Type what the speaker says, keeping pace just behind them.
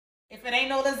If it ain't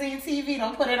Nola Zine TV,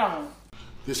 don't put it on.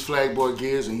 This Flagboy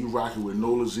Giz, and you rocking with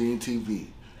Nola Zine TV.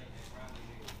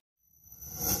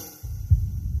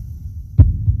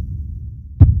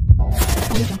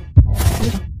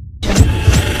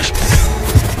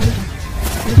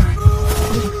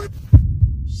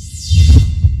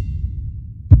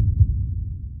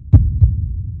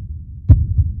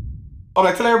 Oh,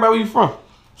 like, tell everybody where you from.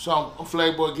 So I'm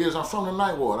Flagboy Giz. I'm from the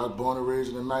Ninth Ward. I was born and raised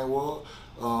in the Ninth Ward.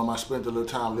 I spent a little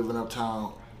time living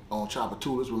uptown on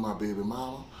Chapatulas with my baby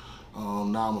mama.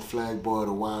 Now I'm a flag boy of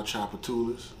the Wild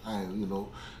Chapatulas. I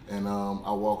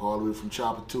walk all the way from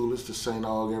Chapatulas to St.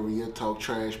 Aug every year, talk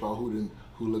trash about who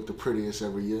looked the prettiest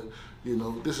every year. You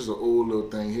know, this is an old little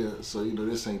thing here, so you know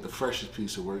this ain't the freshest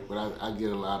piece of work, but I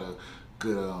get a lot of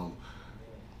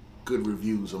good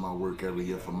reviews of my work every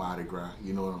year for Mardi Gras.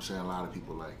 You know what I'm saying? A lot of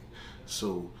people like it.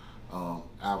 So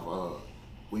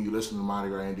when you listen to Mardi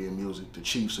Gras Indian music, the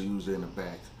Chiefs are usually in the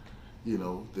back. You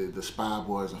know, the Spy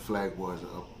Boys and Flag Boys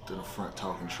are up to the front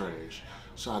talking trash.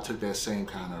 So I took that same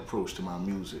kind of approach to my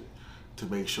music to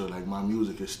make sure like my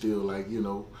music is still like, you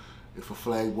know, if a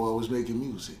flag boy was making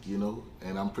music, you know,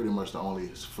 and I'm pretty much the only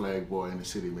flag boy in the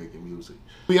city making music.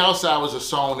 Be Outside was a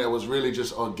song that was really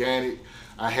just organic.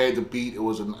 I had the beat, it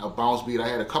was a bounce beat. I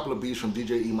had a couple of beats from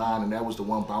DJ Iman, and that was the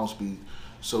one bounce beat.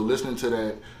 So listening to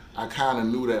that, I kind of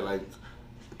knew that like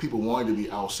people wanted to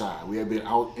be outside. We had been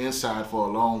inside for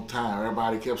a long time.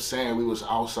 Everybody kept saying we was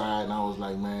outside, and I was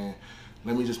like, man,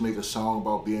 let me just make a song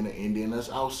about being an Indian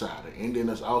that's outside. An Indian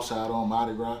that's outside on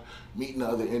Mardi Gras, meeting the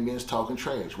other Indians, talking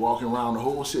trash, walking around the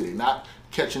whole city, not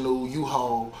catching no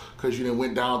U-Haul because you done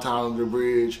went downtown under the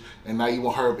bridge and now you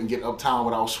want to hurry up and get uptown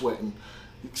without sweating.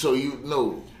 So you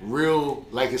know, real,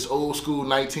 like it's old school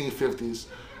 1950s,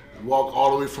 walk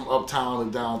all the way from uptown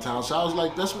to downtown. So I was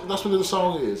like, that's what the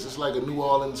song is. It's like a New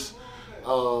Orleans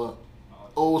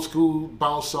old school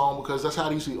bounce song, because that's how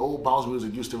they used to be. Old bounce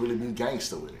music used to really be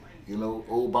gangster with it. You know,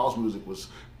 old bounce music was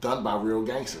done by real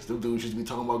gangsters. Them dudes used to be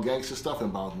talking about gangster stuff in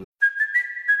bounce music.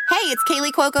 Hey, it's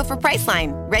Kaylee Cuoco for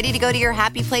Priceline. Ready to go to your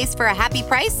happy place for a happy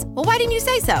price? Well, why didn't you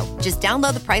say so? Just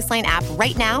download the Priceline app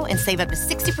right now and save up to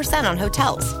 60% on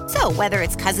hotels. So whether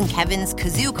it's Cousin Kevin's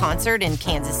Kazoo Concert in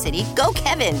Kansas City, go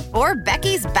Kevin, or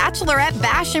Becky's Bachelorette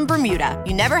Bash in Bermuda,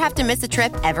 you never have to miss a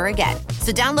trip ever again.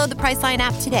 So download the Priceline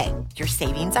app today. Your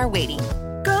savings are waiting.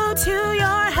 Go to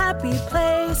your happy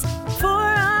place for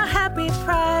a happy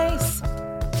price.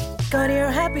 Go to your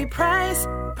happy price,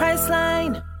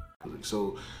 Priceline.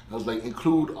 So I was like,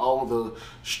 include all the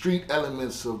street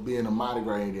elements of being a Mardi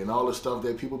Gras Indian, all the stuff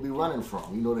that people be running from.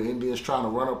 You know, the Indians trying to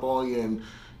run up on you and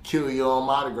kill you on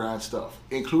Mardi Gras and stuff.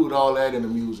 Include all that in the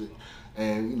music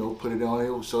and, you know, put it on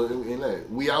there. So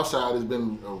We Outside has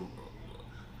been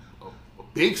a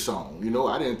big song. You know,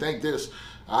 I didn't think this.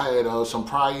 I had some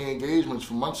prior engagements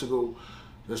from months ago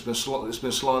that's been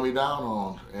slowing me down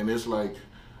on, and it's like,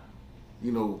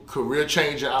 you know,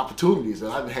 career-changing opportunities that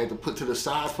I had to put to the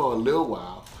side for a little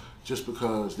while just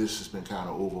because this has been kind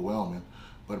of overwhelming.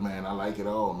 But man, I like it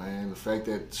all, man. The fact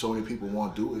that so many people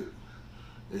want to do it,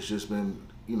 it's just been,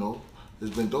 you know,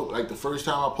 it's been dope. Like the first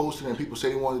time I posted and people say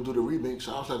they wanted to do the remix,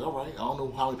 I was like, all right, I don't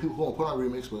know how many people want to put on a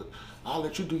remix, but I'll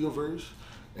let you do your verse.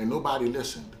 And nobody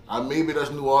listened. Maybe that's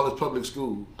New Orleans public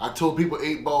school. I told people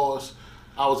 8 bars.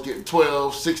 I was getting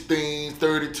 12, 16,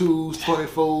 32s,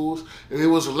 24s. And it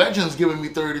was legends giving me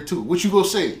 32. What you gonna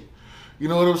say? You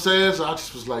know what I'm saying? So I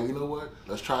just was like, you know what?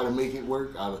 Let's try to make it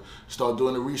work. I start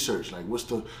doing the research. Like, what's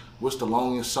the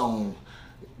longest song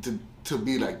to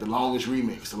be like the longest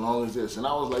remix, the longest this? And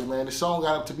I was like, man, the song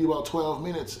got up to be about 12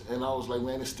 minutes. And I was like,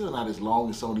 man, it's still not as long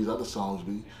as some of these other songs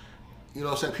be. You know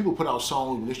what I'm saying? People put out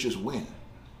songs and it's just win.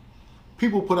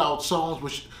 People put out songs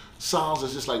which sounds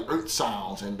that's just like earth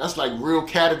sounds, and that's like real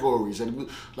categories, and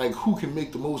like who can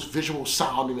make the most visual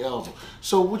sound in the album.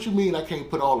 So what you mean I can't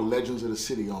put all the legends of the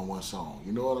city on one song?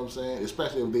 You know what I'm saying?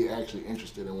 Especially if they actually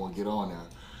interested and want to get on there.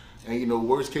 And you know,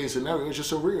 worst case scenario, it's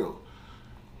just a reel.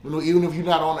 You know, even if you're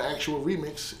not on the actual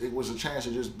remix, it was a chance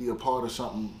to just be a part of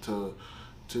something to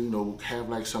you know, have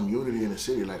like some unity in the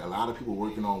city. Like a lot of people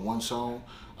working on one song.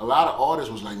 A lot of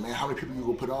artists was like, man, how many people you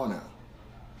gonna put on there?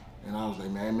 And I was like,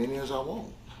 man, many as I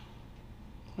want.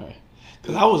 Right.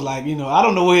 Because I was like, you know, I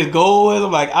don't know where his goal is.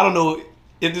 I'm like, I don't know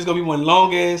if this is going to be one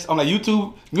long ass, on like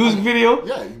YouTube music video.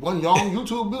 Yeah, one long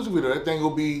YouTube music video. That thing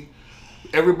will be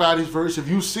everybody's verse. If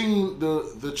you've seen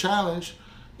the challenge,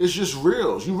 it's just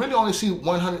reels. You really only see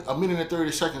a minute and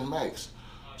 30 seconds max.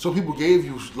 So people gave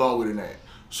you longer than that.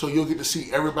 So you'll get to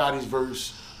see everybody's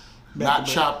verse, not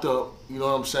chopped up. You know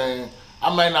what I'm saying?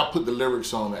 I might not put the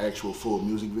lyrics on the actual full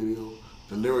music video.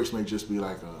 The lyrics may just be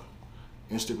like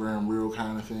a Instagram reel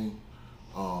kind of thing.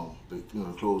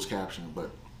 the closed caption. But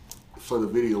for the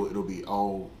video, it'll be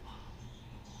all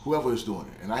whoever is doing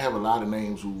it. And I have a lot of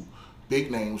names big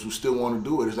names who still want to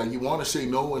do it. It's like you want to say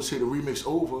no and say the remix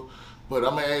over, but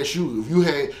I'm gonna ask you,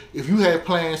 if you had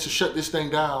plans to shut this thing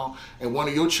down and one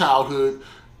of your childhood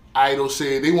idols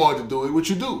said they wanted to do it, what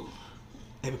you do?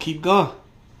 They would keep going.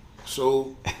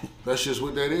 So that's just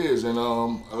what that is. And a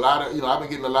lot of, I've been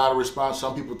getting a lot of response.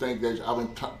 Some people think that I've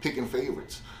been picking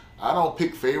favorites. I don't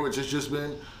pick favorites. It's just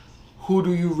been, who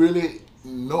do you really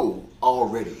know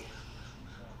already?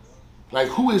 Like,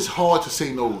 who is hard to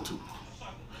say no to?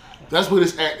 That's what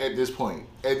it's at this point.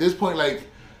 At this point, like,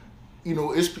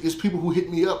 it's people who hit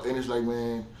me up and it's like,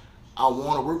 man, I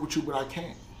want to work with you, but I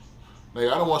can't. Like,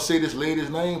 I don't want to say this lady's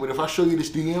name, but if I show you this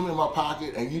DM in my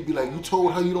pocket and you'd be like, you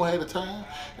told her you don't have the time?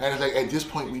 And it's like, at this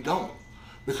point, we don't.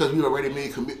 Because we already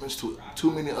made commitments to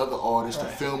too many other artists to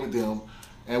film with them.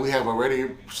 And we have already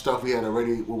stuff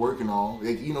we're working on.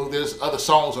 Like, there's other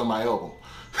songs on my album.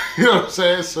 You know what I'm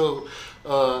saying? So,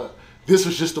 this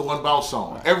was just the one bounce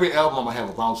song. Every album I'm going to have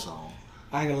a bounce song.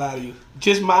 I ain't gonna lie to you.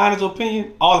 Just my honest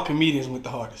opinion, all the comedians went the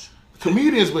hardest.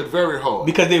 Comedians went very hard.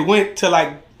 Because they went to,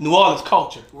 like, New Orleans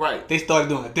culture. Right. They started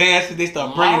doing the dances. They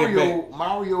started bringing it back.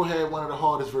 Mario had one of the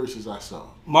hardest verses I saw.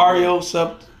 Mario,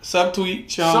 Subtweet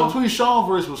Sean. Subtweet Sean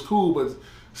verse was cool, but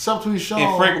Subtweet Sean...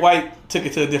 And Frank White took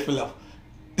it to a different level.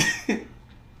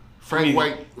 Frank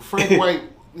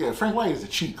White is a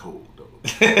cheat code, though.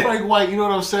 Frank White, you know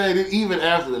what I'm saying? Even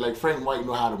after it, like, Frank White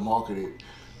know how to market it.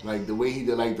 Like, the way he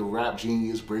did, like, the rap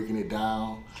genius, breaking it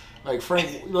down. Like,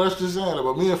 Frank, that's just saying.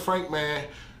 But me and Frank, man,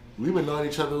 we've been knowing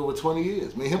each other over 20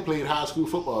 years. Me and him played high school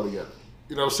football together.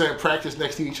 You know what I'm saying? Practice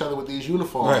next to each other with these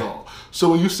uniforms on.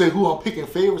 So when you say who I'm picking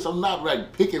favorites, I'm not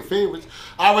like picking favorites.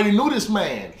 I already knew this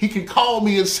man. He can call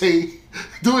me and say,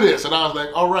 do this. And I was like,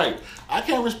 all right. I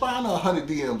can't respond to 100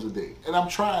 DMs a day. And I'm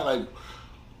trying,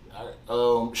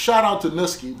 like, shout out to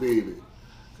Nusky, baby.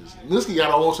 Because Nusky got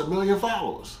almost 1 million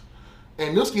followers.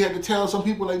 And Nusky had to tell some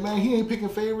people, like, man, he ain't picking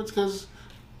favorites because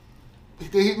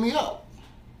they hit me up.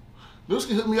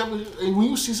 Nusky hit me up, and when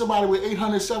you see somebody with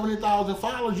 870,000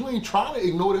 followers, you ain't trying to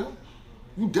ignore them.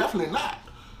 You definitely not.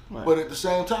 Right. But at the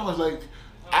same time, it's like,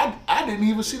 I didn't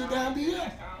even see the damn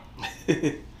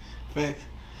DM. Thanks.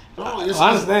 No, I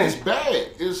understand. It's bad.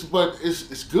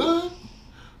 It's good.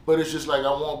 But it's just like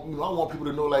I want people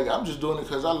to know, like, I'm just doing it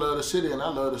because I love the city and I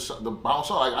love the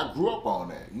bounce on. Like, I grew up on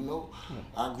that,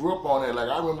 I grew up on that. Like,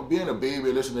 I remember being a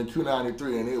baby listening to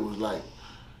Q93 and it was like,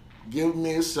 give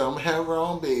me some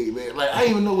heroin, baby. Like, I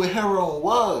didn't even know what heroin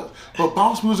was. But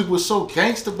bounce music was so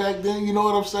gangster back then, you know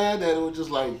what I'm saying? That it was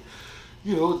just like,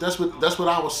 that's what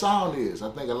our sound is. I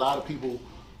think a lot of people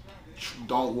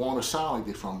don't want to sound like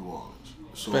they're from New Orleans.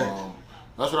 So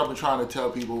that's what I've been trying to tell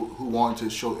people who want to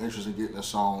show interest in getting a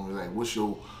song. Like, what's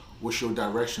your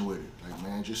direction with it? Like,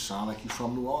 man, just sound like you're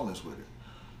from New Orleans with it.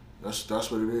 That's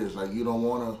what it is. Like, you don't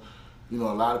want to,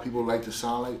 a lot of people like to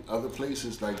sound like other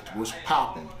places, like what's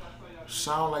popping.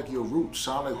 Sound like your roots.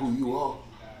 Sound like who you are.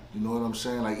 You know what I'm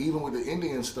saying? Like, even with the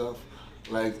Indian stuff,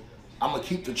 like, I'm gonna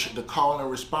keep the call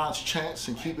and response chants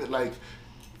and keep it like,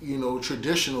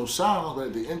 traditional sound. But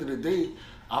at the end of the day,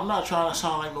 I'm not trying to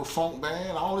sound like no funk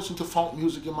band. I don't listen to funk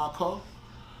music in my car.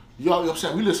 You know what I'm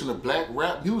saying? We listen to black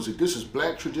rap music. This is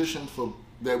black tradition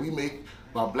that we make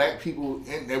by black people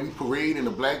that we parade in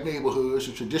the black neighborhoods,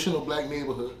 the traditional black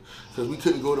neighborhood, because we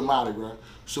couldn't go to Mardi Gras.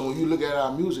 So when you look at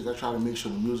our music, I try to make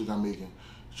sure the music I'm making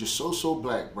is just so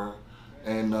black, bro.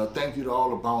 And thank you to all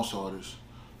the bounce artists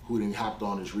who done hopped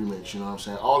on this remix, you know what I'm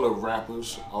saying? All the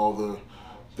rappers, all the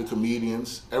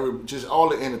comedians, just all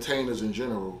the entertainers in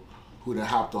general who done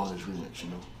hopped on this remix,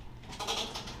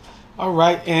 All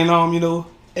right, and and we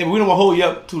don't want to hold you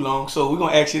up too long, so we're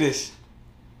gonna ask you this.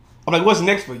 I'm like, what's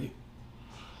next for you?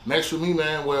 Next for me,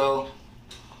 man, well,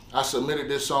 I submitted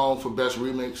this song for Best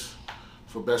Remix,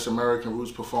 for Best American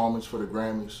Roots Performance for the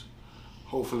Grammys.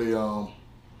 Hopefully, all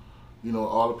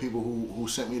the people who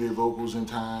sent me their vocals in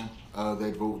time,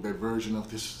 that version of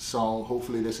this song,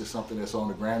 hopefully this is something that's on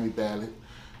the Grammy ballot.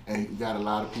 And you got a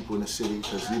lot of people in the city,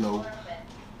 because,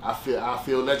 I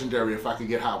feel legendary if I could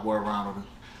get Hot Boy Ronald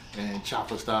and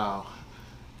Chopper Style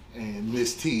and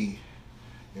Miss T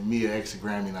and Mia X a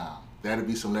Grammy now. That'd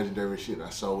be some legendary shit. I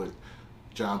saw what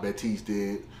John Baptiste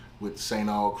did with the St.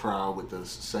 Aug crowd, with the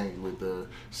St.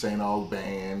 Aug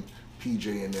band,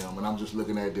 PJ and them, and I'm just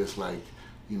looking at this like,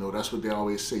 that's what they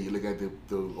always say. You look at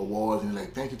the awards and you're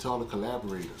like, thank you to all the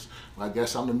collaborators. Well, I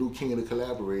guess I'm the new king of the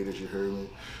collaborators, you heard me?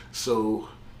 So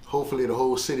hopefully the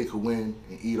whole city could win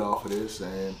and eat off of this,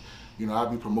 and I'll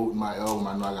be promoting my album.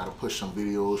 I know I got to push some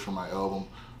videos from my album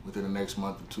within the next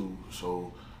month or two,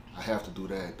 so I have to do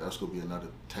that. That's gonna be another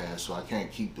task. So I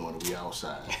can't keep doing it. We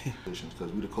outside,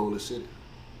 because we the coldest city.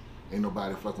 Ain't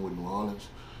nobody fucking with New Orleans.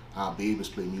 Our babies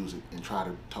play music and try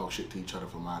to talk shit to each other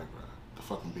for Mardi Gras. The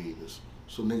fucking babies.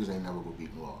 So niggas ain't never gonna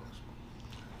beat New Orleans.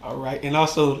 All right, and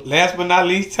also, last but not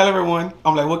least, tell everyone,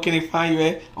 I'm like, what can they find you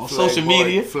at on social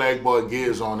media? Flagboy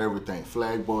Giz on everything.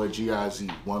 Flagboy Giz,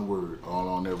 one word, all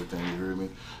on everything. You hear me?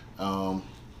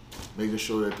 Making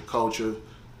sure that the culture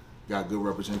got good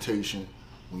representation.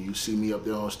 When you see me up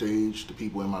there on stage, the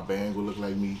people in my band will look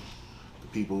like me. The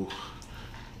people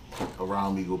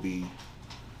around me will be,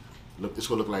 it's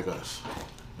gonna look like us,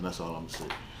 and that's all I'm gonna say.